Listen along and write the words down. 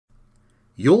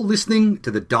You're listening to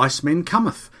the Dice Men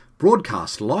Cometh,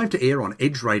 broadcast live to air on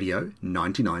Edge Radio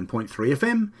 99.3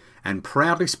 FM and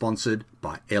proudly sponsored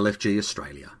by LFG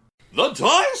Australia. The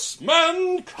Dice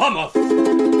Men Cometh!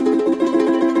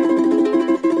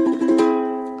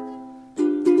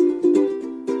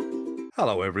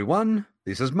 Hello everyone,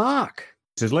 this is Mark.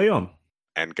 This is Leon.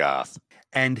 And Garth.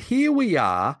 And here we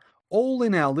are, all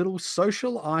in our little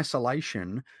social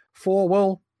isolation for,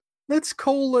 well, let's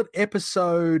call it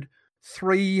episode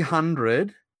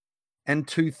 300 and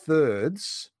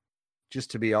 2/3,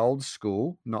 just to be old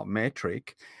school, not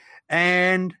metric.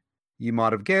 And you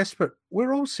might have guessed, but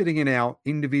we're all sitting in our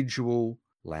individual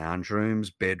lounge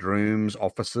rooms, bedrooms,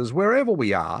 offices, wherever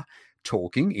we are,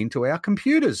 talking into our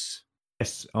computers.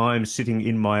 Yes, I'm sitting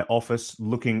in my office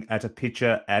looking at a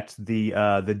picture at the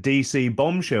DC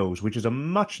bombshells, which is a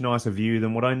much nicer view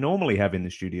than what I normally have in the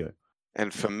studio.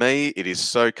 And for me, it is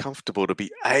so comfortable to be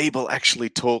able actually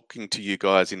talking to you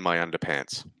guys in my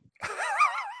underpants.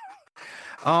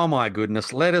 Oh my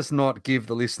goodness, let us not give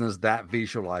the listeners that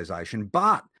visualization.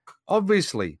 But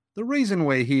obviously, the reason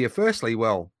we're here, firstly,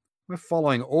 well, we're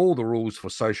following all the rules for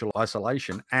social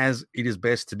isolation as it is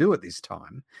best to do at this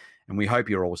time. And we hope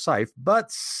you're all safe.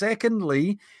 But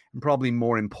secondly, and probably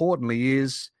more importantly,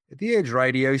 is the Edge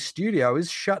Radio studio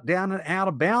is shut down and out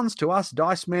of bounds to us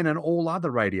Dice Men and all other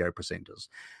radio presenters.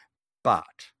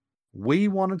 But we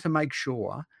wanted to make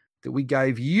sure that we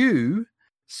gave you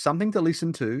something to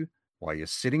listen to while you're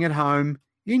sitting at home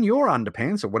in your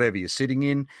underpants or whatever you're sitting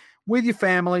in with your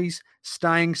families,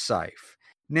 staying safe.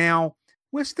 Now,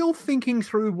 we're still thinking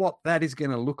through what that is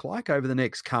going to look like over the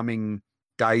next coming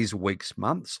days, weeks,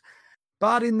 months.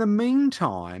 But in the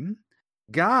meantime,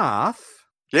 Garth.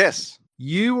 Yes.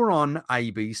 You were on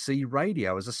ABC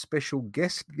Radio as a special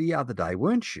guest the other day,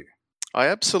 weren't you? I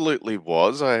absolutely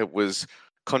was. I was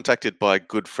contacted by a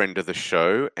good friend of the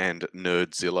show and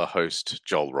Nerdzilla host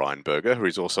Joel Reinberger, who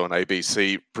is also an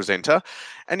ABC presenter,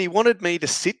 and he wanted me to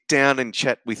sit down and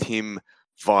chat with him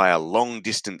via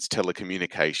long-distance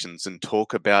telecommunications and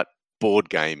talk about board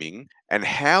gaming and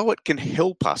how it can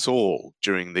help us all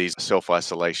during these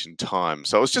self-isolation times.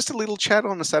 So it was just a little chat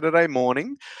on a Saturday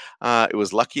morning. It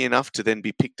was lucky enough to then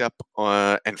be picked up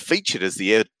and featured as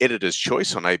the editor's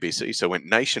choice on ABC, so it went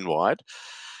nationwide.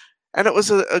 And it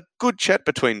was a good chat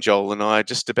between Joel and I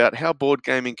just about how board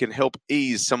gaming can help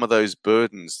ease some of those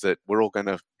burdens that we're all going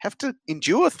to have to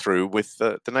endure through with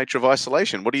the nature of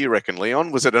isolation. What do you reckon,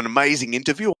 Leon? Was it an amazing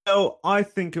interview? Well, I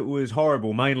think it was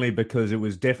horrible, mainly because it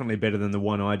was definitely better than the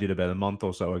one I did about a month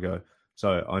or so ago.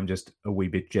 So I'm just a wee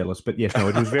bit jealous. But yes, no,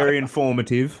 it was very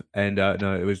informative. And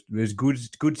no, it was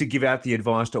good to give out the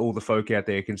advice to all the folk out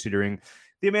there, considering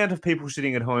the amount of people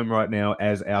sitting at home right now,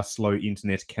 as our slow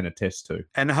internet can attest to.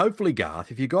 And hopefully,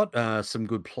 Garth, if you got some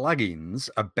good plugins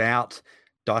about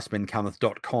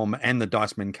DiceMenCometh.com and the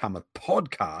Dice Men Cometh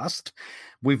podcast,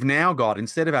 we've now got,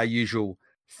 instead of our usual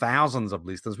thousands of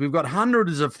listeners, we've got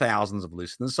hundreds of thousands of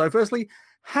listeners. So firstly,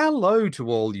 hello to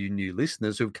all you new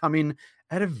listeners who've come in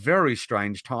at a very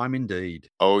strange time indeed.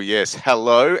 Oh, yes.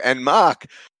 Hello. And Mark,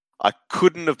 I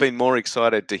couldn't have been more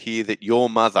excited to hear that your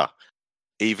mother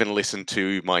even listened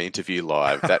to my interview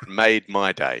live. That made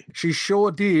my day. She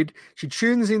sure did. She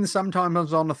tunes in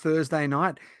sometimes on a Thursday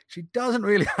night. She doesn't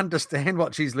really understand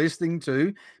what she's listening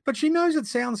to, but she knows it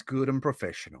sounds good and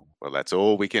professional. Well, that's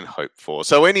all we can hope for.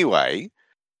 So anyway,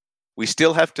 we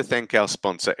still have to thank our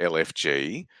sponsor,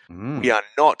 LFG. We are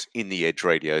not in the Edge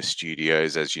Radio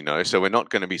studios, as you know, so we're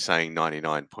not going to be saying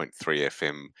 99.3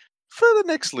 FM for the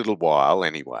next little while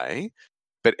anyway.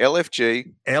 But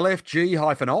LFG.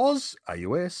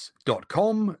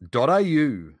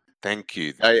 LFG-aus.com.au. Thank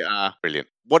you. They are brilliant.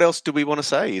 What else do we want to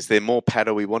say? Is there more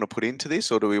patter we want to put into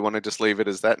this, or do we want to just leave it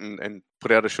as that and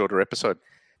put out a shorter episode?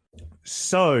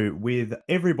 So, with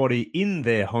everybody in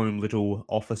their home little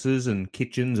offices and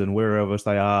kitchens and wherever else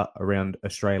they are around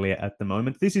Australia at the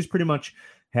moment, this is pretty much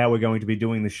how we're going to be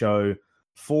doing the show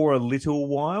for a little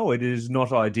while. It is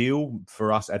not ideal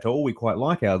for us at all. We quite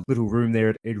like our little room there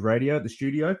at Edge Radio at the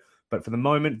studio, but for the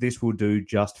moment, this will do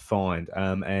just fine.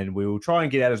 And we will try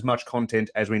and get out as much content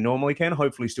as we normally can.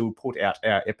 Hopefully still put out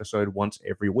our episode once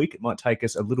every week. It might take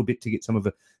us a little bit to get some of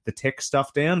the tech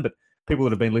stuff down, but people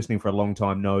that have been listening for a long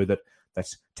time know that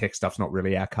that's tech stuff's not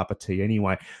really our cup of tea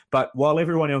anyway. But while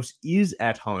everyone else is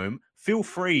at home, feel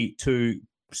free to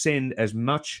send as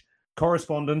much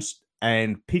correspondence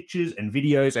and pictures and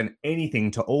videos and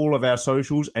anything to all of our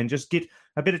socials, and just get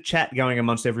a bit of chat going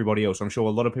amongst everybody else. I'm sure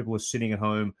a lot of people are sitting at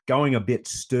home going a bit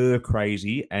stir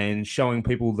crazy, and showing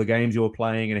people the games you're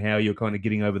playing and how you're kind of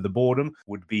getting over the boredom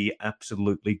would be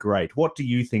absolutely great. What do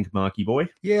you think, Marky boy?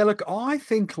 Yeah, look, I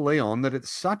think, Leon, that it's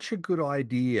such a good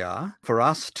idea for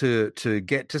us to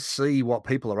get to see what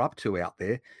people are up to out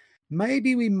there.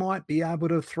 Maybe we might be able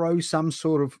to throw some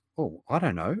sort of, I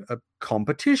don't know, a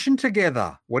competition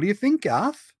together. What do you think,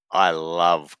 Garth? I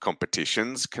love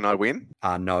competitions. Can I win?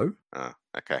 No. Oh,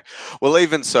 okay. Well,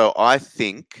 even so, I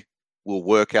think we'll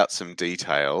work out some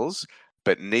details,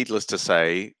 but needless to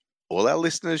say, all our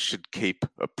listeners should keep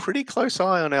a pretty close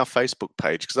eye on our Facebook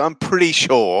page, because I'm pretty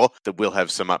sure that we'll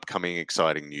have some upcoming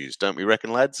exciting news. Don't we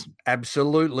reckon, lads?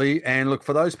 Absolutely. And look,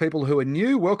 for those people who are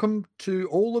new, welcome to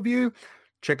all of you.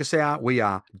 Check us out. We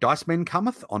are Dice Men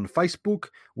Cometh on Facebook.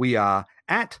 We are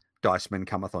at Dice Men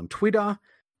Cometh on Twitter,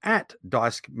 at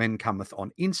Dice Men Cometh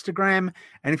on Instagram.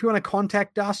 And if you want to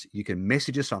contact us, you can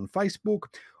message us on Facebook,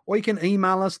 or you can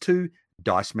email us to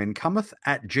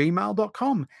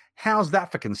dicemencometh@gmail.com. How's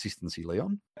that for consistency,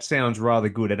 Leon? That sounds rather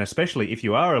good, and especially if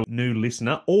you are a new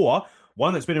listener or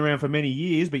one that's been around for many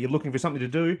years, but you're looking for something to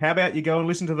do, how about you go and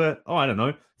listen to the,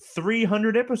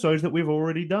 300 episodes that we've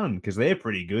already done, because they're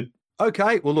pretty good.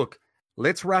 Okay, well, look,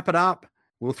 let's wrap it up.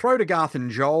 We'll throw to Garth and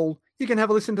Joel. You can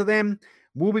have a listen to them.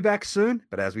 We'll be back soon.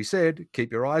 But as we said,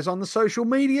 keep your eyes on the social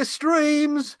media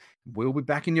streams. We'll be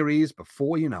back in your ears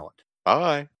before you know it.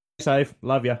 Bye. Safe.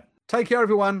 Love ya. Take care,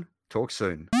 everyone. Talk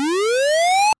soon.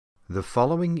 The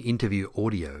following interview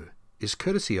audio is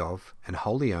courtesy of and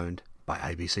wholly owned by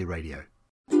ABC Radio.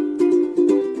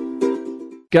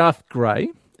 Garth Gray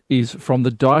is from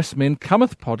the Dice Men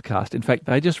Cometh podcast. In fact,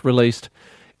 they just released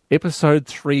episode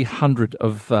 300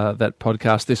 of that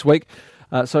podcast this week.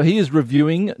 So he is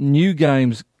reviewing new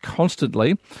games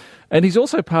constantly, and he's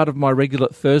also part of my regular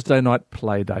Thursday night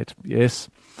play date. Yes,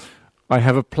 I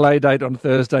have a play date on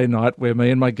Thursday night where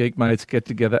me and my geek mates get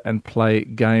together and play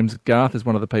games. Garth is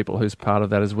one of the people who's part of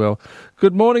that as well.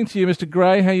 Good morning to you, Mr.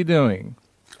 Gray. How are you doing?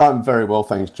 I'm very well,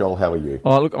 thanks, Joel. How are you?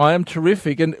 Oh, look, I am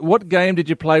terrific. And what game did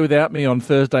you play without me on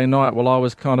Thursday night while I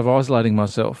was kind of isolating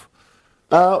myself?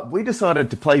 We decided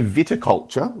to play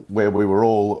Viticulture, where we were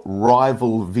all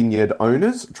rival vineyard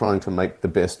owners trying to make the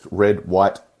best red,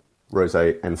 white,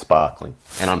 rosé and sparkling.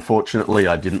 And unfortunately,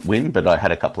 I didn't win, but I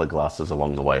had a couple of glasses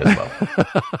along the way as well.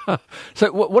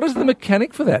 So what is the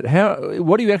mechanic for that?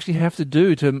 What do you actually have to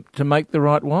do to make the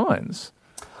right wines?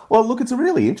 Well, look, it's a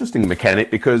really interesting mechanic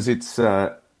because it's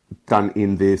done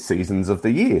in the seasons of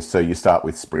the year. So you start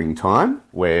with springtime,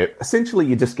 where essentially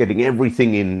you're just getting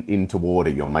everything into order.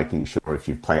 You're making sure if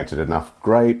you've planted enough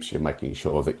grapes, you're making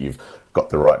sure that you've got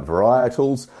the right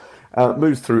varietals.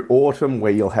 Moves through autumn,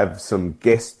 where you'll have some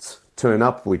guests turn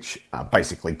up, which are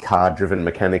basically card-driven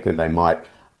mechanic, and they might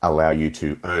allow you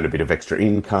to earn a bit of extra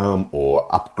income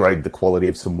or upgrade the quality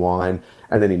of some wine.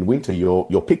 And then in winter,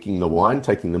 you're picking the wine,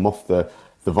 taking them off the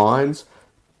vines,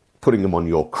 putting them on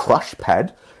your crush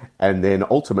pad, and then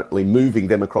ultimately moving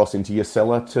them across into your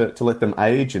cellar to let them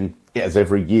age. And as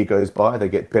every year goes by, they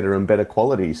get better and better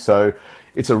quality. So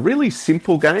it's a really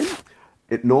simple game.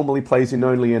 It normally plays in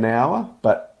only an hour,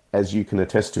 but as you can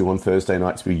attest to, on Thursday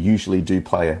nights, we usually do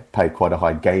pay quite a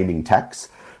high gaming tax.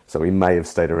 So we may have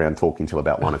stayed around talking till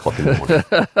about 1 o'clock in the morning.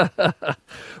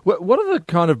 What are the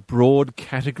kind of broad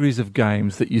categories of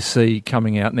games that you see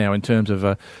coming out now in terms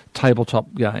of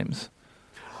tabletop games?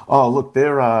 Oh, look,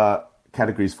 there are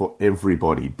categories for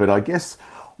everybody. But I guess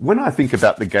when I think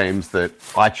about the games that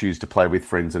I choose to play with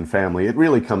friends and family, it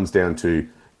really comes down to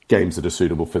games that are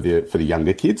suitable for the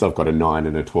younger kids. I've got a 9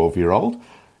 and a 12-year-old.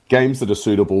 Games that are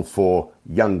suitable for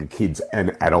younger kids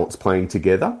and adults playing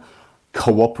together.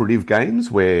 Cooperative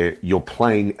games where you're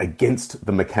playing against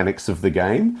the mechanics of the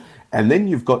game. And then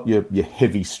you've got your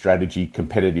heavy strategy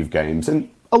competitive games. And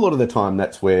a lot of the time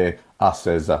that's where us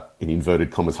as, in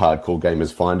inverted commas, hardcore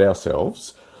gamers find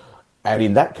ourselves. And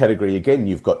in that category, again,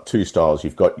 you've got two styles.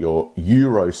 You've got your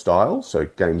Euro style, so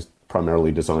games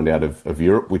primarily designed out of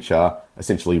Europe, which are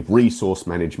essentially resource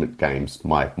management games.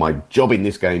 My job in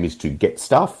this game is to get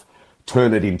stuff,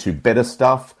 turn it into better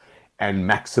stuff, and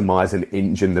maximise an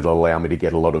engine that'll allow me to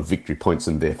get a lot of victory points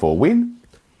and therefore win.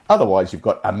 Otherwise, you've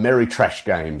got Ameritrash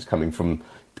games coming from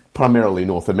primarily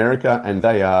North America, and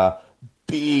they are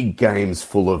big games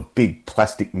full of big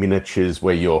plastic miniatures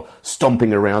where you're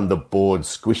stomping around the board,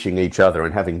 squishing each other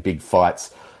and having big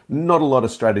fights. Not a lot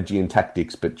of strategy and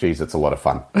tactics, but geez, it's a lot of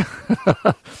fun.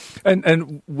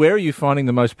 And where are you finding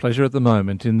the most pleasure at the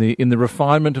moment? In the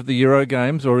refinement of the Euro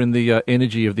games or in the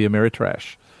energy of the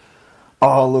Ameritrash?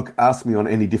 Oh, look, ask me on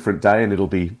any different day and it'll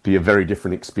be a very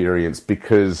different experience,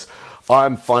 because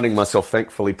I'm finding myself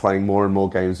thankfully playing more and more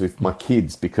games with my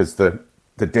kids, because the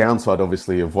downside,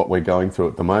 obviously, of what we're going through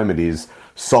at the moment is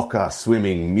soccer,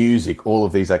 swimming, music, all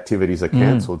of these activities are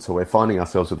cancelled. So we're finding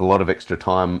ourselves with a lot of extra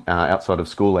time outside of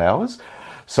school hours.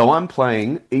 So I'm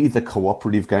playing either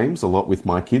cooperative games a lot with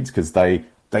my kids, because they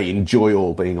enjoy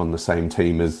all being on the same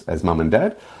team as mum and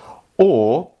dad,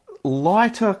 or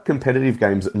lighter competitive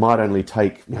games that might only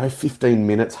take 15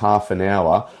 minutes, half an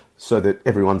hour, so that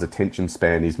everyone's attention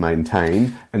span is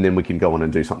maintained, and then we can go on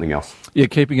and do something else. Yeah,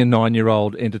 keeping a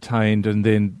 9-year-old entertained, and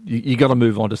then you got to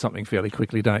move on to something fairly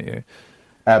quickly, don't you?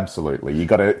 Absolutely. You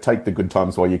got to take the good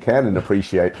times while you can, and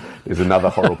appreciate there's another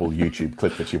horrible YouTube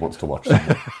clip that she wants to watch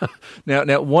somewhere.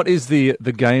 Now, what is the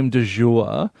game du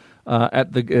jour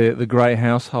at the Gray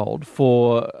household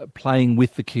for playing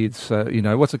with the kids?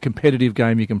 What's a competitive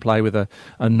game you can play with a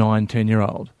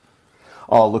 9-10-year-old?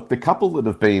 Oh, look, the couple that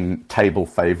have been table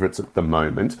favourites at the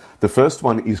moment, the first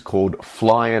one is called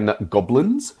Flyin'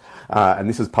 Goblins, and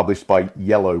this is published by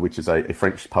Yellow, which is a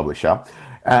French publisher.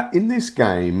 In this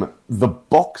game, the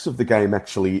box of the game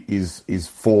actually is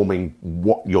forming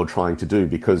what you're trying to do,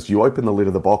 because you open the lid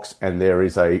of the box and there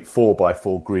is a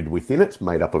 4x4 grid within it,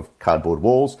 made up of cardboard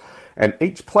walls, and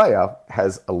each player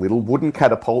has a little wooden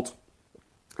catapult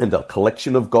and a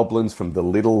collection of goblins, from the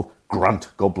little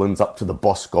grunt goblins up to the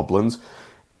boss goblins.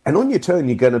 And on your turn,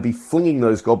 you're going to be flinging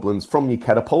those goblins from your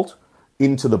catapult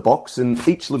into the box, and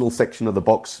each little section of the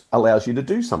box allows you to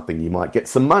do something. You might get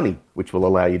some money, which will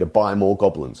allow you to buy more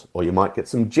goblins, or you might get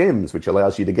some gems, which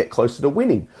allows you to get closer to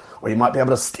winning, or you might be able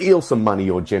to steal some money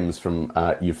or gems from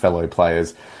your fellow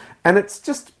players. And it's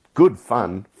just good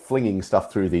fun flinging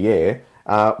stuff through the air.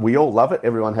 We all love it.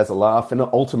 Everyone has a laugh, and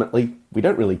ultimately, we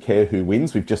don't really care who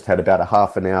wins. We've just had about a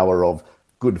half an hour of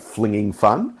good flinging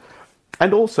fun.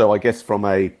 And also, I guess, from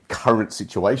a current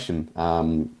situation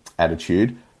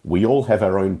attitude, we all have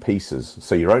our own pieces.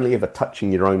 So you're only ever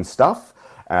touching your own stuff,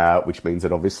 which means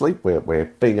that obviously we're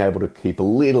being able to keep a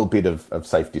little bit of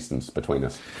safe distance between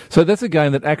us. So that's a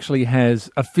game that actually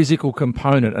has a physical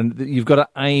component, and you've got to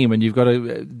aim and you've got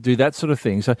to do that sort of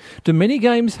thing. So do many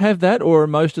games have that, or are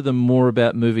most of them more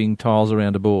about moving tiles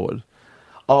around a board?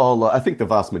 Oh, I think the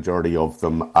vast majority of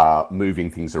them are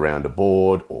moving things around a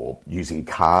board or using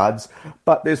cards,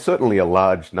 but there's certainly a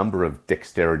large number of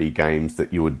dexterity games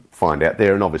that you would find out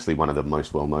there, and obviously one of the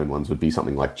most well-known ones would be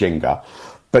something like Jenga.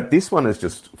 But this one is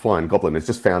just, Flying Goblin has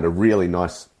just found a really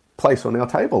nice place on our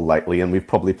table lately, and we've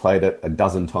probably played it a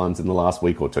dozen times in the last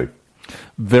week or two.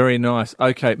 Very nice.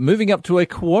 Okay, moving up to a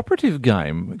cooperative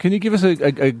game. Can you give us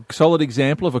a solid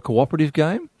example of a cooperative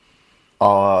game?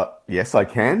 Yes, I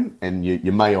can, and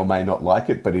you may or may not like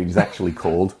it, but it is actually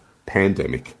called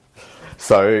Pandemic.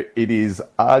 So it is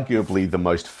arguably the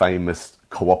most famous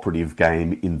cooperative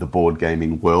game in the board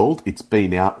gaming world. It's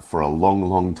been out for a long,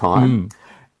 long time.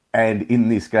 And in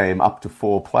this game, up to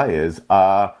 4 players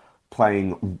are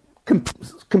playing,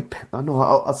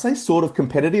 I'll say sort of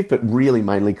competitive, but really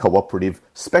mainly cooperative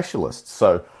specialists.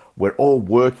 So we're all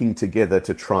working together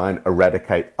to try and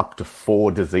eradicate up to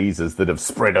 4 diseases that have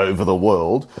spread over the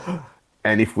world.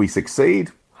 And if we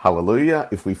succeed, hallelujah.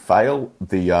 If we fail,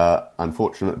 the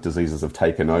unfortunate diseases have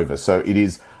taken over. So it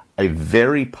is a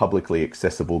very publicly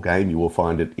accessible game. You will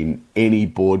find it in any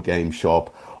board game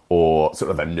shop or sort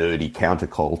of a nerdy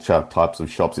counterculture types of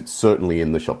shops. It's certainly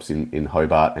in the shops in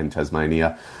Hobart and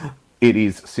Tasmania. It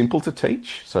is simple to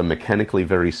teach, so mechanically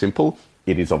very simple.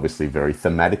 It is obviously very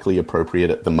thematically appropriate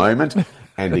at the moment,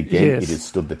 and again, Yes. It has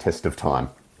stood the test of time.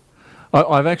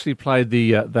 I've actually played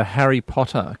the Harry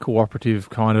Potter cooperative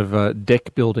kind of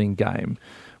deck building game.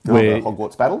 Where, the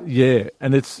Hogwarts Battle? Yeah,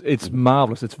 and it's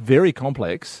marvellous. It's very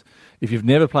complex. If you've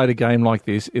never played a game like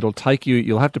this,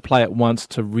 you'll have to play it once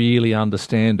to really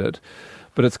understand it.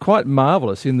 But it's quite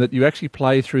marvellous in that you actually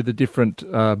play through the different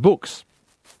books.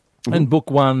 In book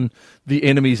 1, the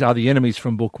enemies are the enemies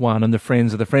from book 1, and the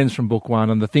friends are the friends from book 1,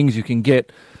 and the things you can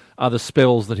get are the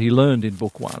spells that he learned in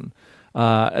book 1.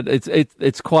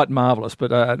 It's quite marvellous,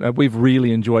 but we've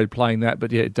really enjoyed playing that.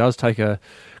 But yeah, it does take because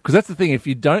that's the thing. If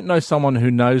you don't know someone who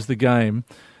knows the game,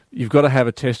 you've got to have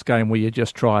a test game where you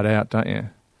just try it out, don't you?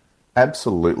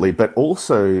 Absolutely, but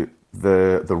also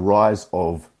the rise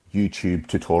of YouTube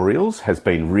tutorials has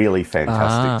been really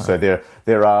fantastic. So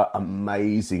there are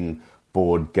amazing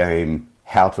board game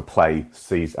how to play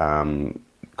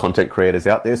content creators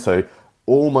out there. So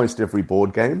almost every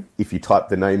board game, if you type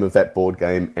the name of that board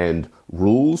game and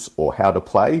rules or how to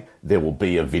play, there will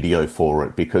be a video for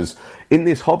it, because in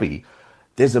this hobby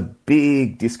there's a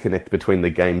big disconnect between the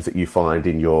games that you find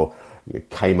in your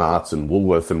Kmart's and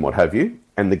Woolworths and what have you,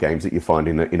 and the games that you find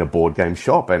in a board game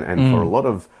shop. And for a lot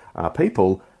of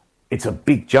people, it's a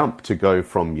big jump to go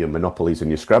from your Monopolies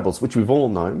and your Scrabbles, which we've all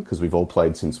known because we've all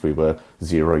played since we were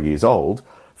 0 years old,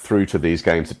 through to these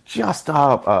games that just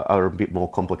are a bit more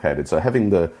complicated. So having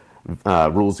the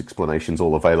rules explanations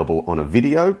all available on a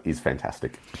video is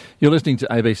fantastic. You're listening to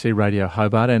ABC Radio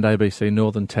Hobart and ABC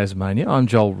Northern Tasmania. I'm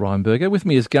Joel Reinberger. With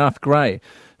me is Garth Gray,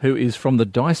 who is from the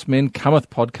Dice Men Cometh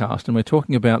podcast, and we're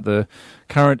talking about the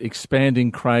current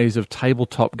expanding craze of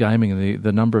tabletop gaming and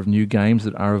the number of new games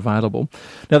that are available.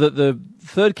 Now, the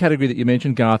third category that you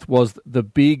mentioned, Garth, was the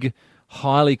big,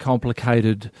 highly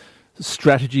complicated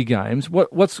strategy games.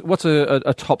 What's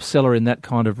a top seller in that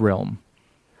kind of realm?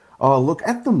 Oh, look,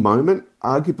 at the moment,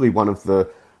 arguably one of the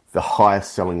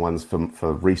highest selling ones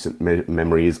for recent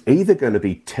memory is either going to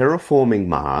be Terraforming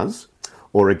Mars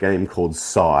or a game called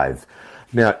Scythe.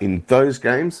 Now, in those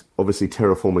games, obviously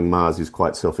Terraforming Mars is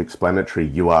quite self-explanatory.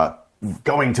 You are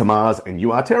going to Mars and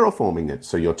you are terraforming it.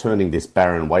 So you're turning this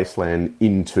barren wasteland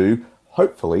into,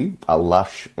 hopefully, a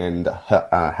lush and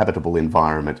habitable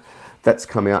environment. That's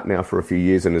come out now for a few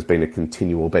years and has been a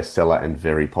continual bestseller and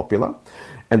very popular.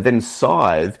 And then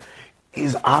Scythe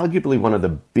is arguably one of the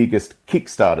biggest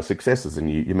Kickstarter successes, and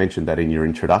you mentioned that in your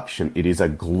introduction. It is a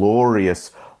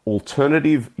glorious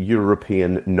alternative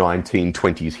European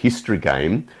 1920s history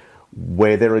game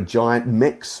where there are giant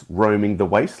mechs roaming the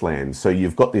wasteland. So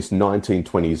you've got this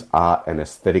 1920s art and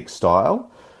aesthetic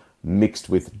style mixed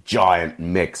with giant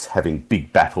mechs having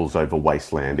big battles over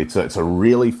wasteland. It's a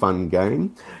really fun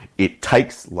game. It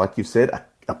takes, like you said,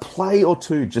 a play or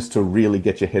two just to really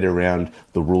get your head around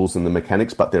the rules and the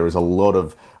mechanics, but there is a lot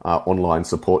of online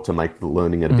support to make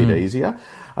learning it a bit easier.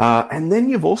 And then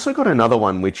you've also got another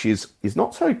one which is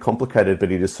not so complicated,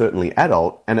 but it is certainly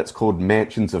adult, and it's called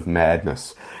Mansions of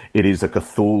Madness. It is a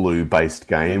Cthulhu-based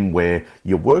game where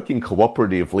you're working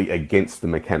cooperatively against the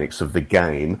mechanics of the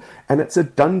game, and it's a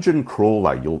dungeon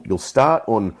crawler. You'll start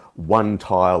on one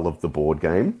tile of the board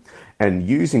game, and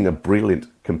using a brilliant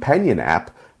companion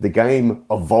app, the game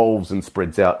evolves and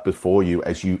spreads out before you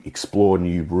as you explore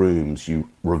new rooms. You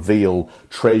reveal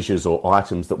treasures or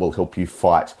items that will help you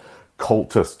fight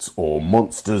cultists or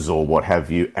monsters or what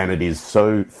have you. And it is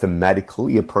so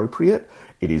thematically appropriate.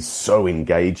 It is so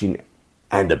engaging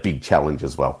and a big challenge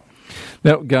as well.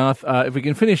 Now, Garth, if we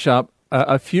can finish up,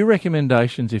 a few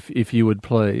recommendations, if you would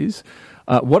please.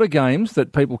 What are games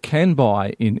that people can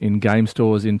buy in game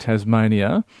stores in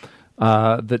Tasmania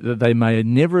that they may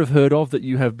never have heard of, that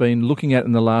you have been looking at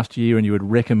in the last year and you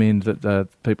would recommend that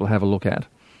people have a look at?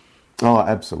 Oh,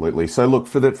 absolutely. So look,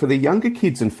 for the younger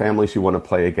kids and families who want to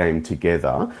play a game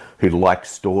together, who like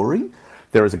story,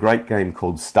 there is a great game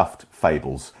called Stuffed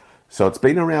Fables. So it's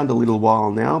been around a little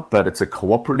while now, but it's a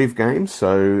cooperative game,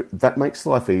 so that makes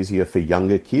life easier for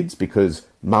younger kids because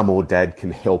mum or dad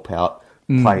can help out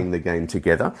playing the game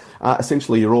together.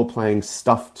 Essentially, you're all playing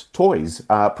stuffed toys,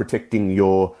 protecting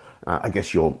your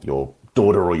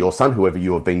daughter or your son, whoever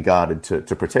you have been guarded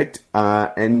to protect,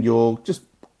 and you're just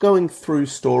going through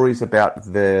stories about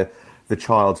the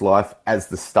child's life as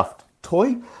the stuffed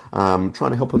toy, trying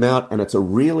to help them out, and it's a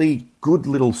really good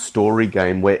little story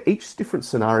game where each different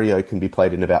scenario can be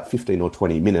played in about 15 or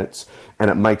 20 minutes, and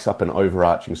it makes up an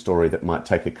overarching story that might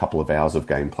take a couple of hours of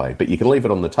gameplay. But you can leave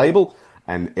it on the table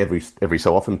and every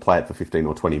so often play it for 15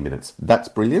 or 20 minutes. That's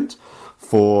brilliant.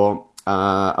 For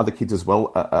other kids as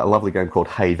well, a lovely game called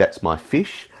Hey, That's My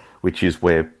Fish, which is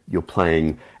where you're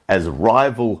playing as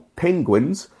rival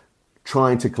penguins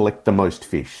trying to collect the most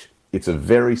fish. It's a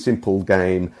very simple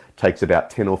game, takes about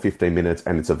 10 or 15 minutes,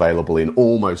 and it's available in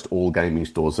almost all gaming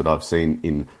stores that I've seen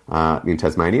in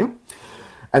Tasmania.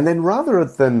 And then rather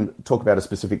than talk about a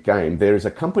specific game, there is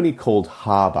a company called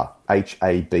Harbour,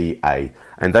 H-A-B-A,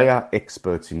 and they are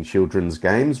experts in children's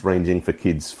games, ranging for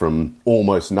kids from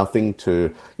almost nothing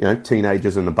to,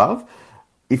 teenagers and above.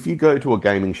 If you go to a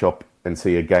gaming shop and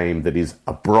see a game that is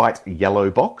a bright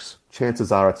yellow box,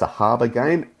 chances are it's a Harbour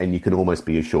game, and you can almost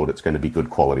be assured it's going to be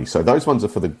good quality. So those ones are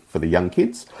for the young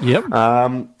kids. Yep.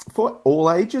 For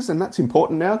all ages, and that's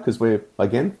important now because we're,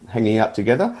 again, hanging out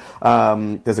together.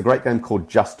 There's a great game called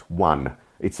Just One.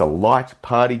 It's a light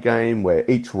party game where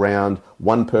each round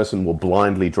one person will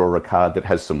blindly draw a card that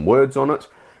has some words on it.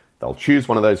 They'll choose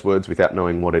one of those words without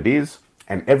knowing what it is,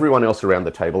 and everyone else around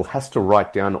the table has to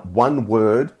write down one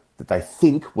word that they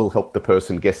think will help the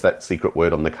person guess that secret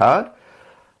word on the card.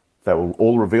 They will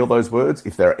all reveal those words.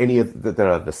 If there are any that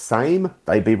are the same,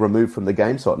 they be removed from the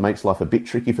game, so it makes life a bit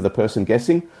tricky for the person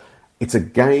guessing. It's a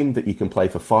game that you can play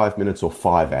for 5 minutes or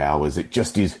 5 hours. It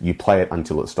just is, you play it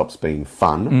until it stops being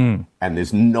fun, and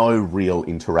there's no real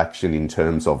interaction in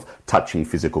terms of touching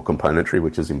physical componentry,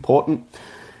 which is important.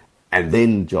 And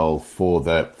then, Joel, for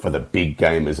the big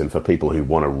gamers and for people who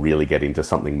want to really get into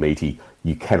something meaty,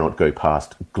 you cannot go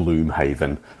past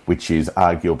Gloomhaven, which is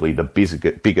arguably the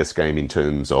biggest game in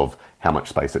terms of how much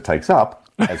space it takes up,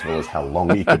 as well as how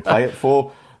long you could play it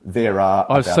for.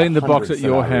 I've seen the box at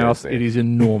your house. There. It is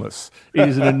enormous. It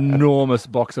is an enormous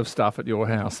box of stuff at your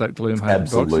house, that Gloomhaven box.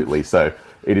 Absolutely. So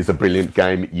it is a brilliant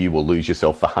game. You will lose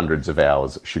yourself for hundreds of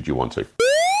hours should you want to.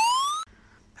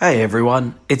 Hey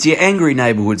everyone, it's your angry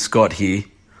neighbourhood Scott here.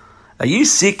 Are you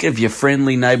sick of your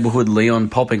friendly neighbourhood Leon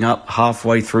popping up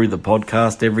halfway through the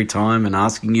podcast every time and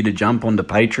asking you to jump onto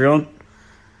Patreon?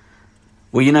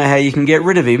 Well, you know how you can get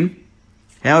rid of him?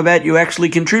 How about you actually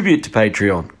contribute to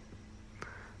Patreon?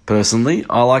 Personally,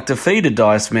 I like to feed a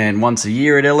Dice Man once a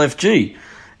year at LFG,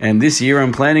 and this year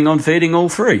I'm planning on feeding all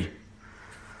three.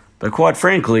 But quite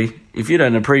frankly, if you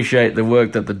don't appreciate the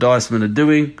work that the Dice Men are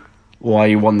doing, why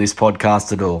you want this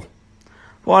podcast at all?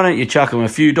 Why don't you chuck them a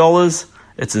few dollars?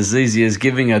 It's as easy as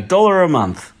giving $1 a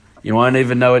month. You won't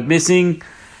even know it missing,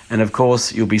 and of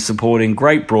course you'll be supporting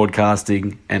great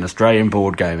broadcasting and Australian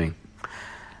board gaming.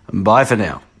 Bye for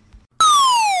now.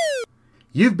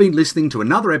 You've been listening to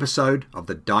another episode of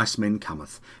The Dice Men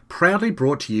Cometh, proudly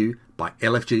brought to you by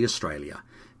LFG Australia.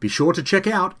 Be sure to check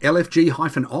out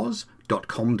lfg-oz.com.au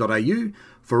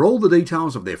for all the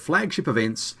details of their flagship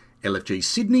events, LFG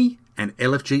Sydney and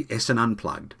LFG Essen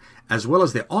Unplugged, as well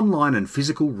as their online and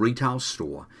physical retail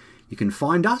store. You can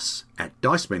find us at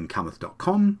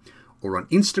dicemancometh.com or on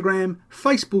Instagram,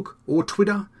 Facebook or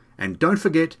Twitter. And don't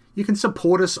forget, you can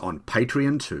support us on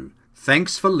Patreon too.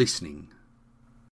 Thanks for listening.